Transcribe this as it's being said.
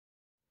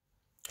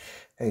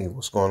Hey,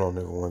 what's going on,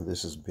 everyone?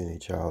 This is Bennie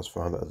Childs,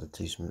 founder of the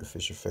Teach Me to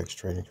Fish Effects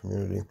training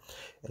community,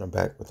 and I'm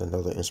back with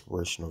another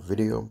inspirational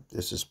video.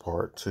 This is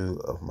part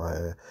two of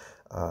my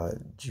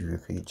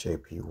GBP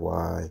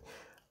JPY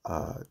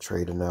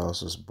trade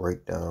analysis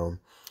breakdown,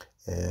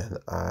 and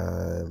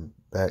I'm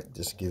back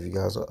just to give you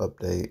guys an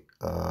update.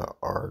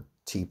 Our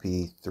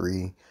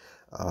TP3,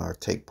 our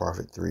Take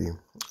Profit 3,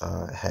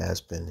 has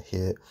been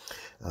hit.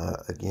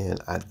 Again,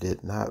 I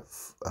did not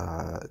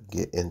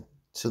get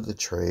into the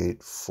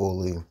trade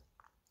fully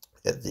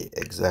at the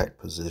exact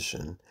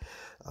position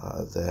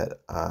that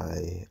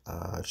I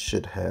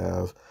should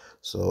have.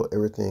 So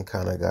everything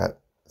kind of got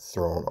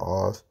thrown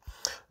off.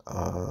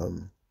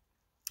 Um,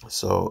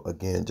 so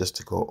again, just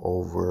to go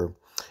over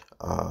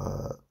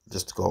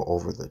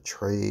the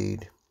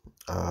trade.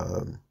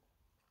 Um,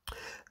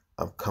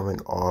 I'm coming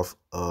off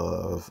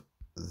of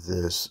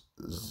this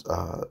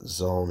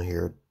zone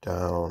here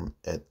down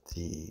at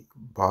the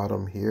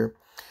bottom here.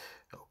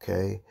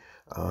 Okay,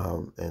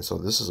 and so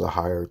this is a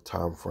higher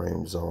time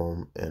frame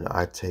zone, and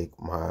I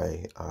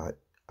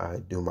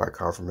do my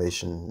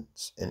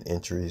confirmations and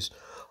entries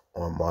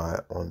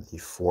on the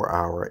 4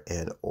 hour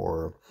and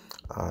or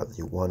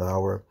the 1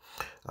 hour.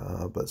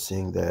 But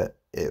seeing that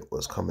it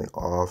was coming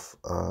off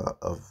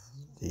of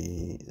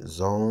the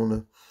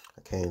zone,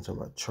 I came to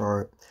my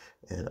chart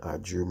and I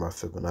drew my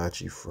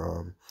Fibonacci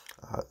from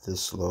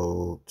this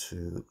low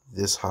to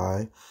this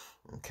high.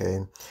 Okay,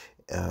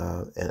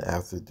 and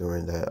after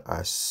doing that,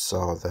 I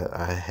saw that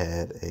I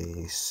had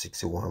a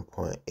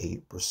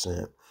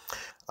 61.8%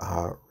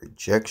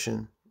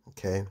 rejection.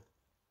 Okay,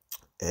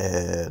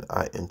 and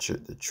I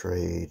entered the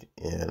trade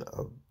in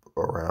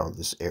around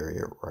this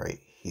area right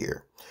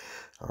here.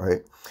 All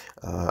right,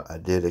 I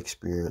did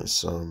experience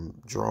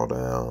some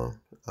drawdown,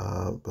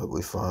 but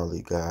we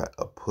finally got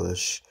a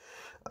push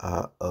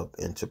up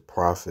into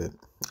profit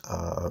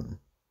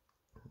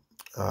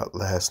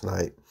last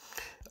night.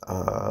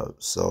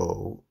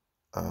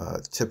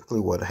 Typically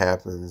what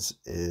happens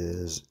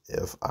is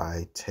if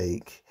I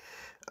take,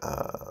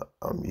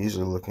 I'm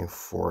usually looking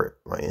for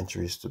my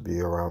entries to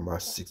be around my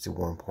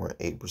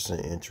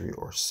 61.8% entry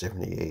or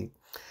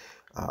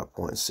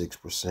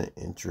 78.6%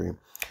 entry.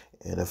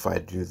 And if I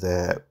do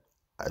that,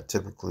 I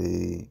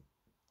typically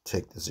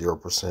take the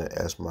 0%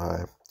 as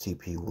my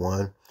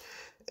TP1.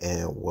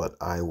 And what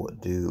I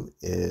would do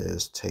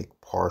is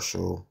take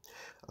partial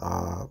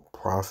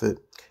profit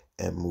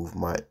and move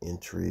my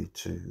entry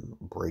to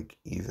break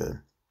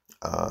even.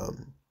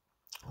 Um,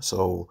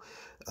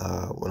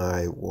 when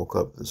I woke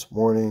up this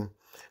morning,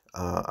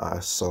 I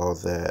saw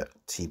that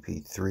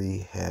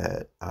TP3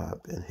 had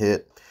been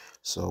hit.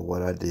 So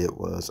what I did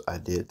was I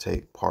did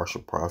take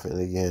partial profit.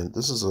 And again,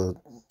 this is a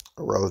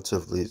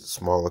relatively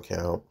small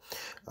account.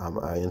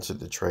 I entered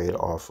the trade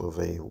off of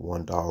a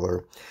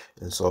 $1.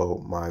 And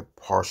so my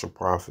partial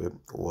profit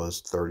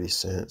was 30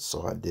 cents.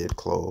 So I did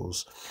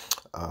close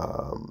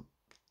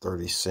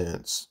 30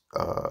 cents,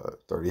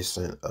 30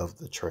 cent of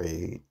the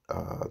trade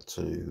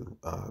to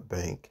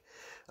bank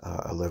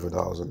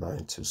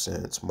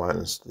 $11.92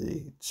 minus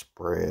the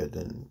spread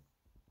and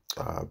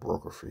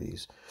broker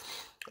fees.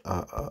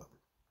 Uh,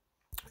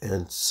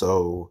 and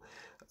so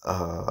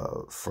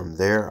from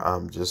there,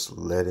 I'm just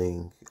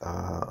letting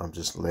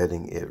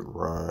it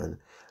run.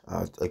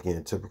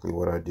 Again, typically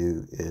what I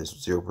do is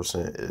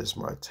 0% is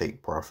my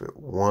take profit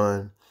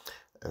one,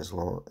 as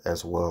well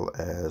as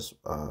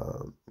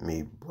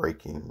me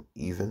breaking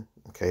even,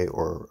 okay,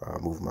 or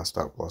move my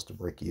stop loss to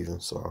break even.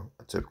 So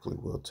I typically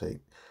will take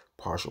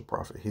partial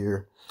profit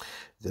here.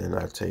 Then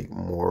I take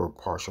more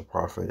partial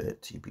profit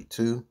at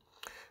TP2,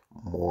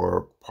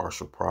 more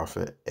partial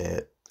profit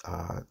at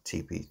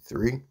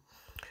TP3,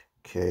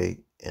 okay,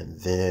 and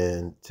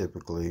then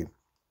typically,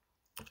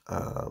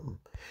 um,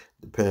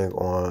 depending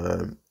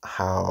on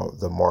how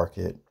the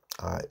market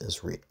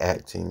is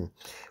reacting,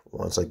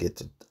 once I get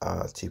to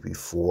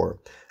TP4,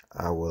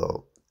 I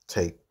will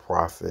take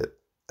profit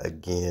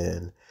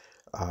again,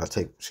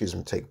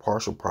 take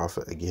partial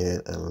profit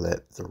again and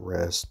let the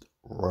rest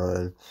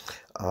run.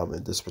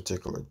 In this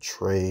particular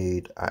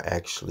trade, I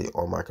actually,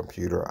 on my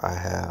computer, I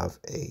have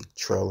a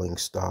trailing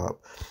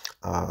stop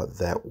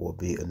that will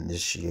be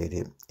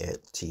initiated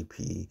at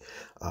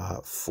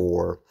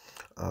TP4.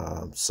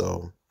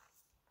 So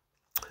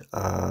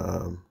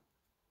um,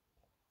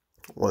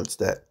 once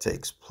that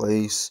takes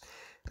place,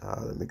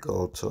 let me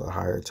go to a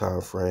higher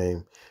time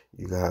frame.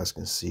 You guys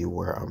can see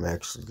where I'm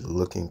actually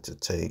looking to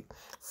take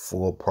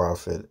full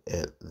profit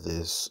at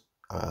this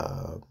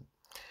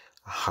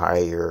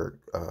higher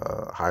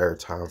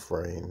time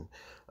frame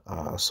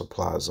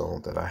supply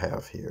zone that I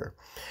have here.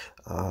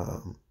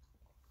 Um,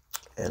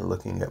 and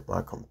looking at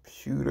my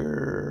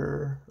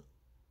computer,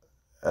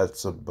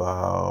 that's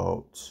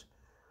about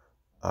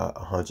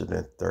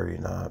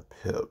 139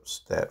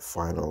 pips. That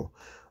final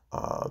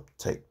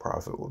take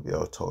profit will be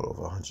a total of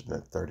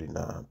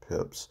 139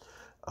 pips.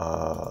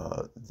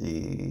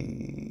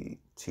 The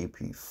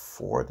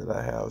TP4 that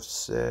I have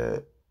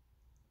set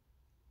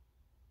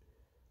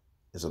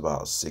is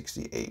about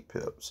 68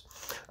 pips.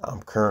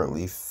 I'm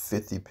currently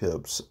 50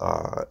 pips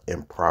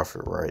in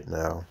profit right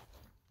now.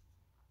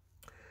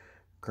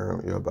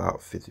 Currently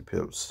about 50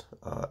 pips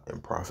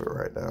in profit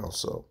right now.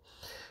 So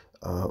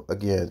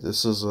again,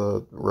 this is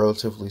a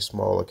relatively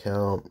small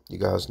account. You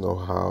guys know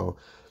how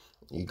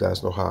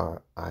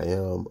I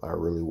am. I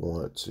really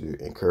want to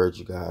encourage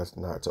you guys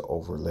not to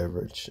over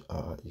leverage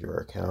your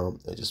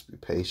account and just be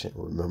patient.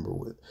 Remember,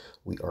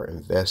 we are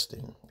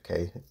investing.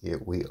 Okay,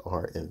 we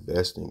are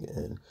investing,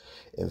 and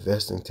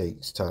investing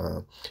takes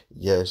time.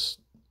 Yes,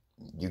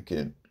 you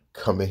can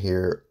come in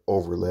here,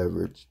 over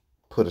leverage,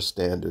 put a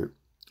standard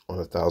on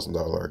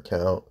 $1,000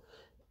 account,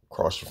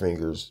 cross your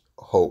fingers,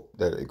 hope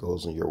that it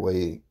goes your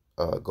way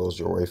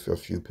for a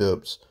few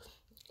pips,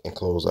 and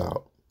close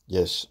out.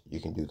 Yes,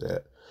 you can do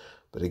that.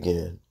 But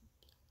again,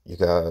 you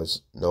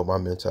guys know my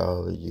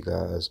mentality. You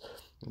guys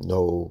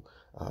know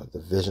the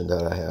vision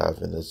that I have,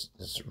 and it's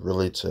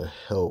really to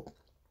help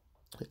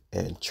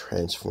and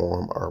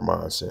transform our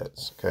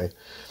mindsets. Okay,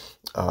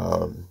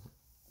 um,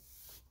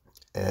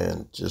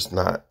 and just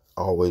not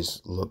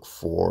always look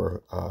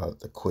for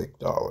the quick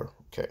dollar.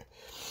 Okay,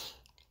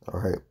 all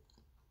right.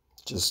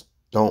 Just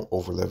don't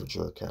over leverage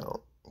your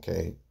account.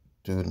 Okay,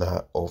 do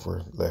not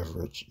over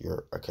leverage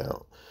your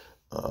account.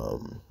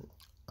 Um,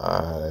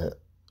 I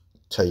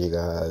tell you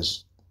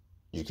guys,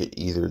 you could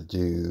either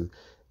do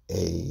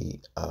a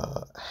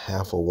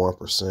half of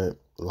 1%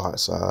 lot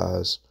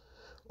size,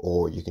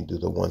 or you can do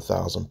the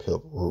 1,000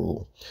 pip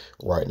rule.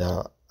 Right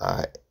now,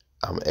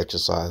 I'm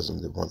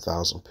exercising the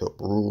 1,000 pip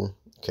rule.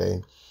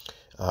 Okay,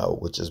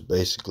 which is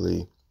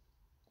basically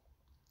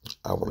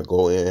I want to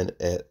go in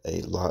at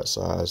a lot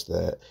size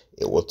that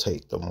it will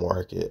take the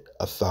market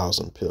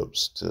 1,000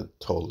 pips to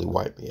totally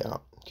wipe me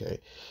out. Okay,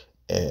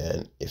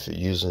 and if you're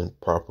using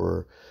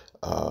proper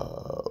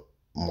uh,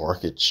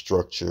 market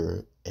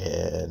structure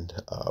and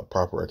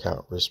proper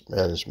account risk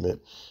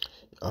management,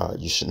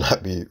 you should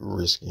not be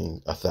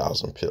risking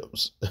 1,000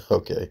 pips.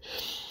 Okay,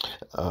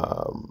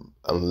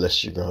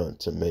 unless you're going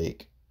to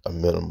make a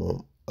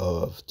minimum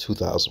of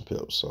 2,000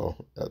 pips. So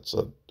that's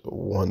a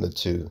 1 to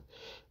 2.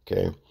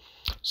 Okay,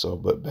 so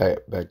but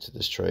back to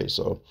this trade.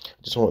 So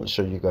just wanted to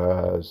show you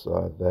guys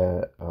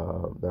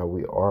that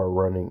we are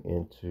running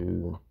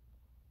into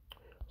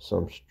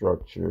some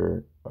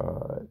structure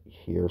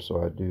here.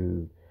 So I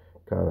do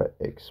kind of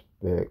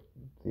expect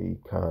the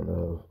kind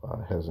of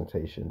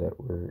hesitation that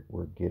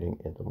we're getting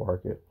in the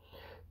market.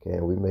 Okay,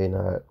 and we may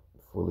not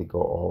fully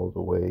go all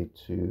the way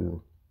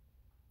to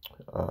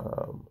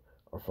our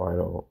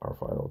final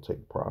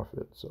take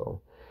profit.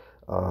 So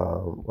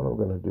what I'm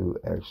gonna do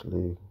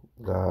actually,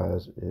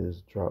 guys,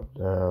 is drop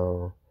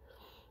down,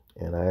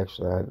 and I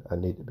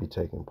need to be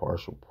taking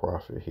partial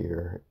profit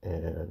here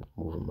and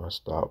moving my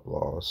stop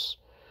loss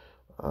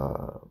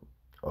uh,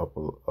 up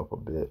a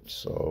bit.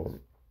 So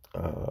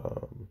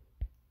um,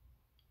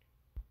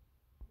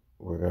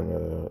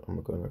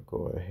 I'm gonna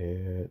go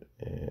ahead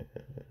and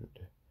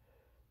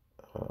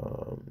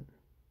um,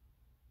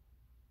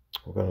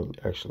 I'm gonna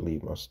actually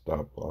leave my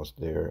stop loss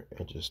there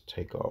and just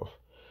take off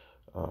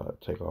a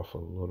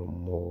little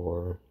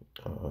more.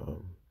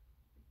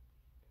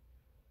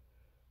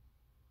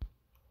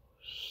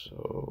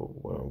 So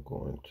what I'm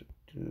going to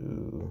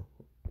do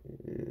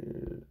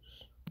is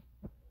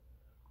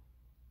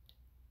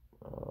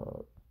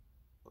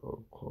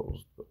go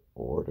close the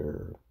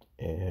order,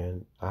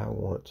 and I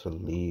want to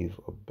leave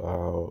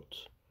about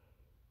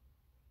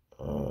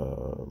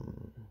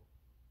um,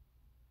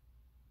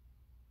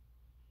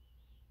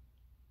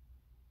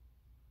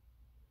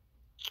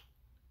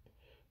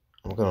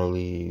 I'm gonna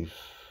leave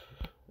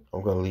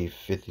I'm gonna leave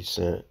 50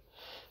 cent.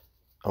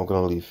 I'm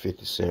gonna leave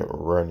 50 cent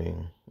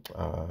running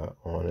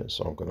on it,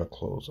 so I'm gonna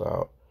close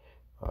out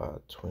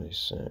 20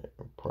 cent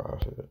in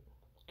profit.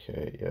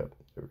 Okay, yep,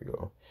 there we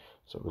go.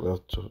 So we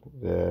left to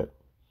that.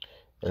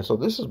 And so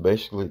this is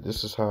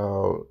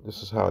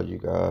how you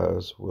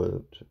guys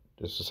would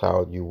this is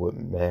how you would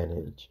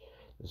manage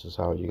this is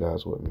how you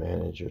guys would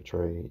manage your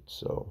trade.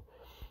 So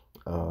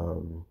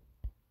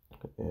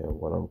and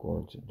what I'm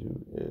going to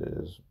do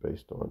is,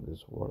 based on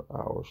this 1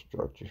 hour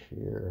structure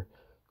here,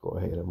 go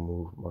ahead and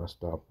move my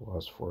stop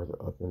loss further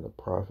up in the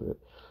profit.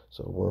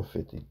 So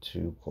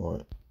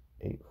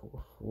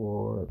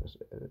 152.844, let's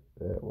edit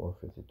that,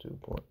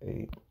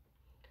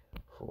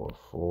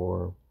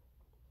 152.844.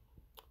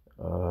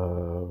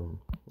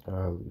 I'll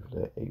leave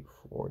that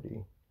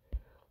 840.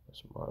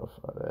 Let's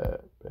modify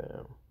that.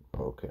 Bam.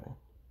 Okay.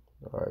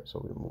 All right. So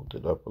we moved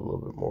it up a little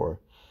bit more,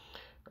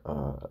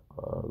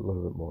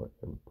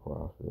 in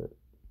profit,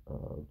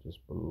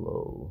 just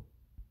below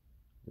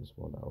this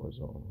 1 hour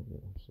zone here.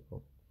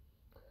 So,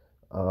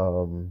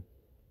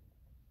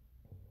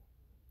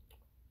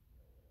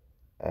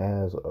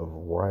 as of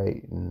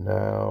right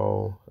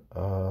now,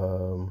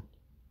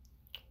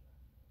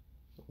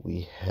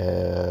 we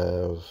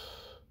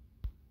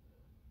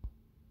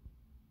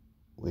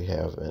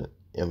have an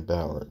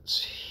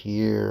imbalance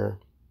here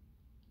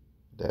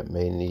that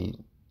may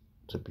need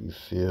to be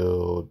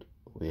filled.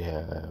 We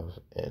have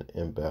an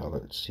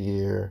imbalance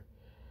here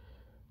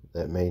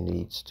that may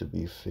needs to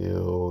be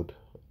filled.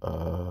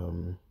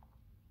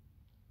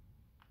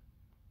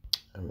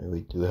 I mean,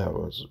 we do have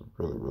a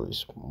really, really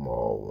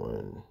small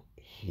one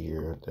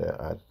here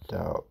that I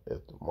doubt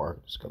if the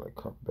market is going to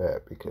come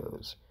back,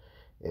 because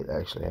it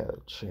actually had a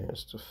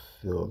chance to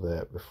fill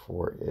that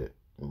before it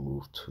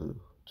moved too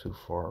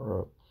far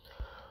up.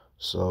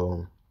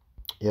 So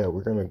yeah,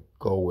 we're gonna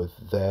go with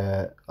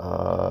that.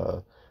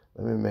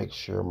 Let me make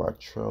sure my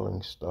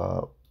trailing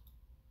stop.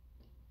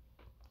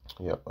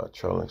 Yep, my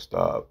trailing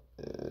stop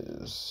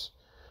is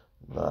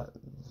not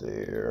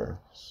there.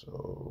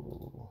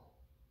 So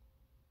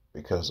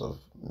because of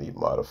me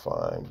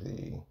modifying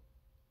the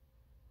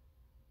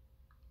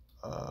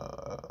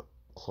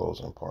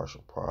closing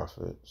partial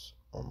profits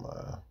on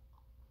my,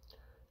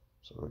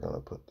 so we're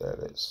gonna put that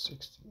at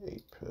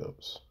 68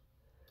 pips.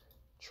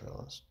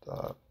 Trailing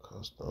stop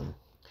custom,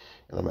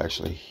 and I'm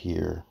actually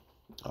here.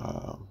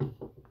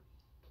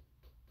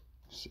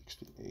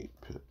 68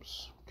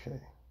 pips.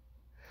 Okay.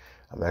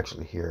 I'm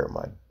actually here at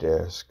my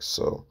desk,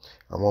 so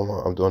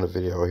I'm doing a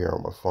video here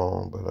on my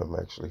phone, but I'm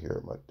actually here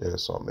at my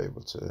desk, so I'm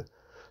able to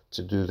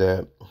do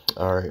that.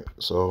 All right,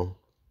 so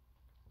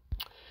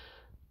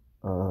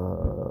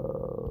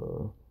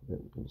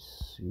let me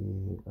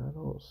see. I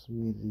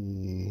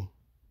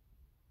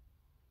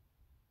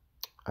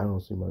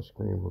don't see my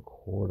screen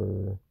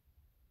recorder.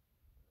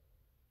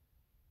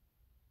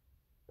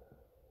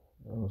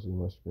 I don't see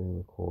my screen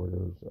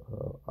recorder's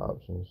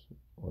options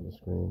on the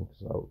screen,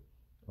 because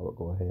I would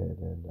go ahead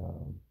and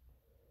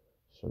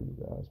show you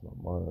guys my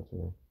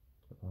monitor.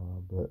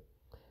 But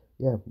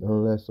yeah,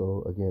 nonetheless,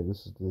 so again,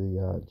 this is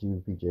the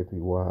GBP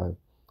JPY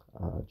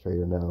trade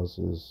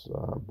analysis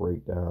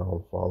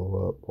breakdown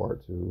follow-up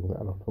part 2. I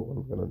don't know what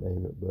I'm going to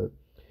name it, but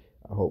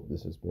I hope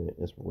this has been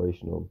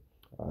inspirational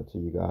to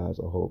you guys.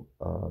 I hope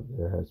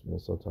there has been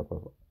some type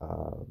of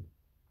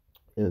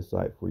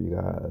insight for you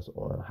guys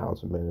on how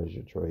to manage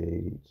your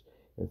trades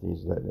and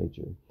things of that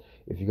nature.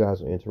 If you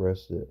guys are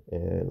interested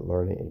in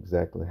learning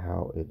exactly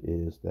how it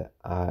is that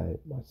I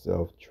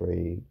myself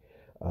trade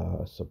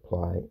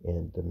supply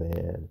and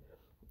demand,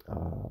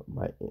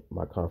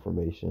 my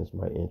confirmations,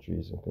 my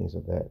entries, and things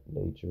of that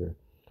nature,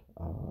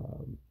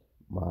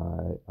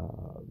 my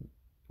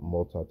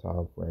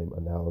multi-time frame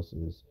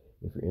analysis.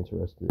 If you're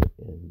interested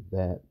in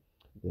that,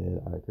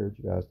 then I encourage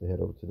you guys to head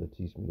over to the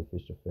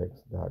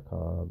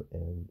teachmethefisheffects.com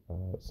and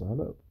sign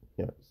up.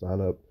 Yeah,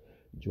 sign up,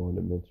 join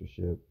the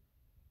mentorship,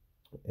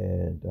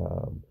 and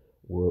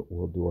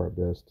we'll do our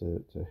best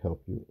to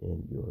help you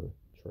in your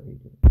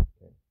trading.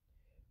 Okay.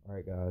 All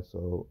right, guys.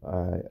 So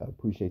I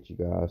appreciate you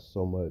guys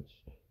so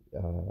much.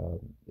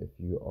 If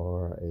you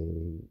are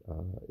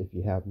if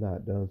you have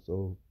not done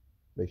so,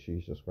 make sure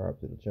you subscribe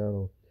to the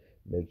channel.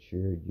 Make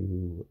sure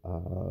you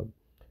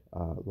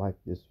like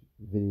this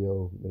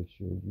video. Make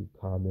sure you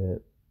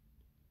comment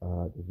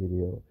the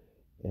video,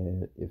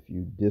 and if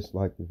you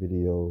dislike the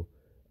video,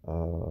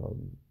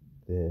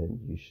 then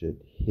you should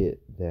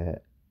hit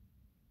that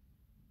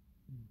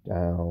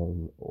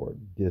down or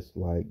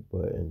dislike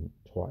button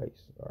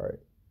twice. All right,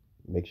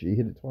 make sure you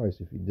hit it twice.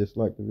 If you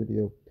dislike the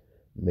video,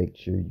 make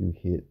sure you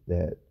hit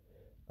that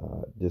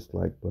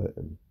dislike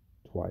button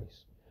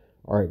twice.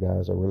 All right,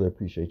 guys, I really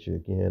appreciate you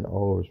again.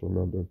 Always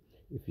remember,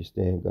 if you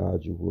stay in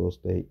God, you will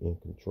stay in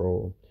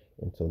control.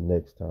 Until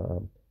next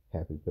time,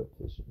 happy pip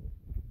fishing.